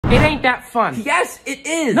It ain't that fun. Yes, it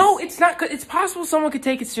is. No, it's not good. It's possible someone could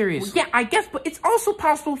take it seriously. Well, yeah, I guess, but it's also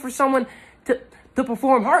possible for someone to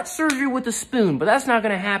perform heart surgery with a spoon, but that's not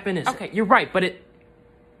gonna happen, is it? Okay, you're right, but it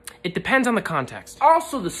depends on the context.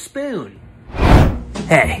 Also the spoon.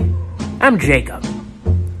 Hey, I'm Jacob,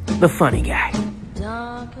 the funny guy.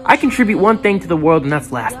 I contribute one thing to the world, and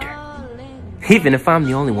that's laughter. Even if I'm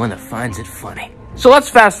the only one that finds it funny. So let's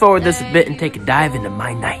fast forward this a bit and take a dive into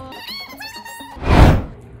my night.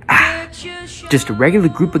 Just a regular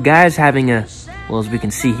group of guys having a, well, as we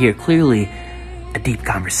can see here clearly, a deep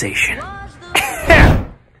conversation.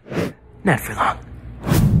 Not for long.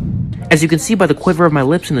 As you can see by the quiver of my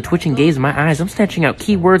lips and the twitching gaze of my eyes, I'm snatching out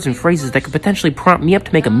keywords and phrases that could potentially prompt me up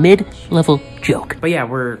to make a mid-level joke. But yeah,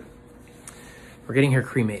 we're getting her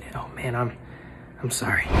cremated. Oh man, I'm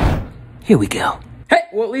sorry. Here we go. Hey,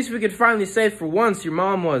 well at least we could finally say for once your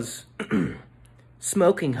mom was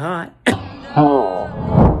Smoking hot.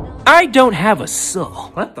 I don't have a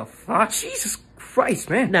soul. What the fuck? Jesus Christ,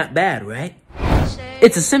 man. Not bad, right?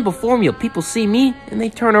 It's a simple formula. People see me and they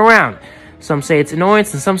turn around. Some say it's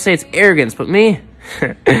annoyance and some say it's arrogance, but me,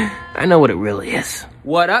 I know what it really is.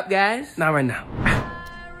 What up, guys? Not right now.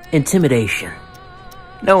 Intimidation.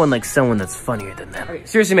 No one likes someone that's funnier than them. Okay,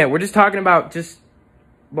 seriously, man, we're just talking about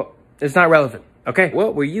well, it's not relevant, okay?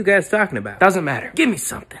 What were you guys talking about? Doesn't matter. Give me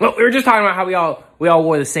something. Well, we were just talking about how we all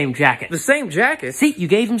wore the same jacket. The same jacket? See, you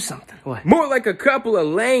gave him something. What? More like a couple of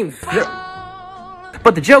lame...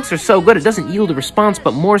 But the jokes are so good, it doesn't yield a response,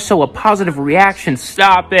 but more so a positive reaction.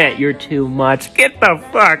 Stop it, you're too much. Get the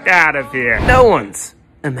fuck out of here. No one's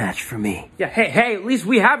a match for me. Yeah, hey, at least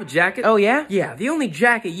we have a jacket. Oh, yeah? Yeah, the only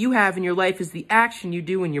jacket you have in your life is the action you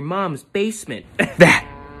do in your mom's basement. That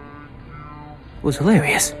was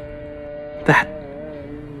hilarious. That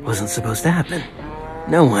wasn't supposed to happen.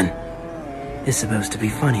 No one is supposed to be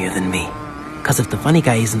funnier than me. Because if the funny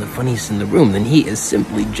guy isn't the funniest in the room, then he is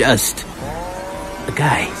simply just a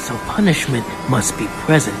guy. So punishment must be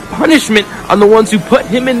present. Punishment on the ones who put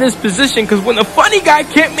him in this position, because when the funny guy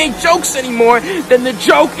can't make jokes anymore, then the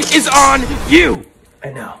joke is on you.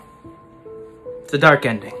 I know. It's a dark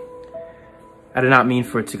ending. I did not mean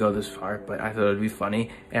for it to go this far, but I thought it would be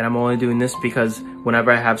funny. And I'm only doing this because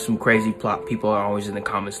whenever I have some crazy plot, people are always in the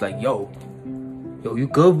comments like, yo, you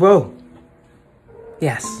good, bro?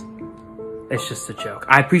 Yes. It's just a joke.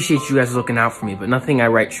 I appreciate you guys looking out for me, but nothing I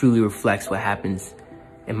write truly reflects what happens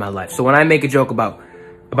in my life. So when I make a joke about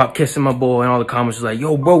kissing my boy and all the comments are like,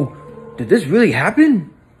 yo, bro, did this really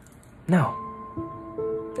happen? No.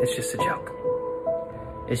 It's just a joke.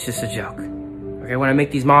 It's just a joke. Okay, when I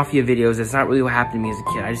make these mafia videos, that's not really what happened to me as a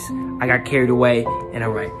kid. I got carried away and I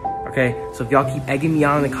write. Okay, so if y'all keep egging me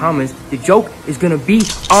on in the comments, the joke is gonna be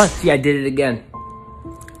on. See, I did it again.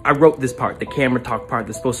 I wrote this part, the camera talk part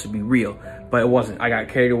that's supposed to be real, but it wasn't. I got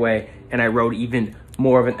carried away and I wrote even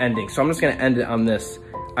more of an ending. So I'm just gonna end it on this.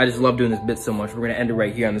 I just love doing this bit so much. We're gonna end it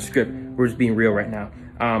right here on the script. We're just being real right now.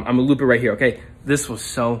 I'm gonna loop it right here, okay? This was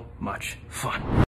so much fun.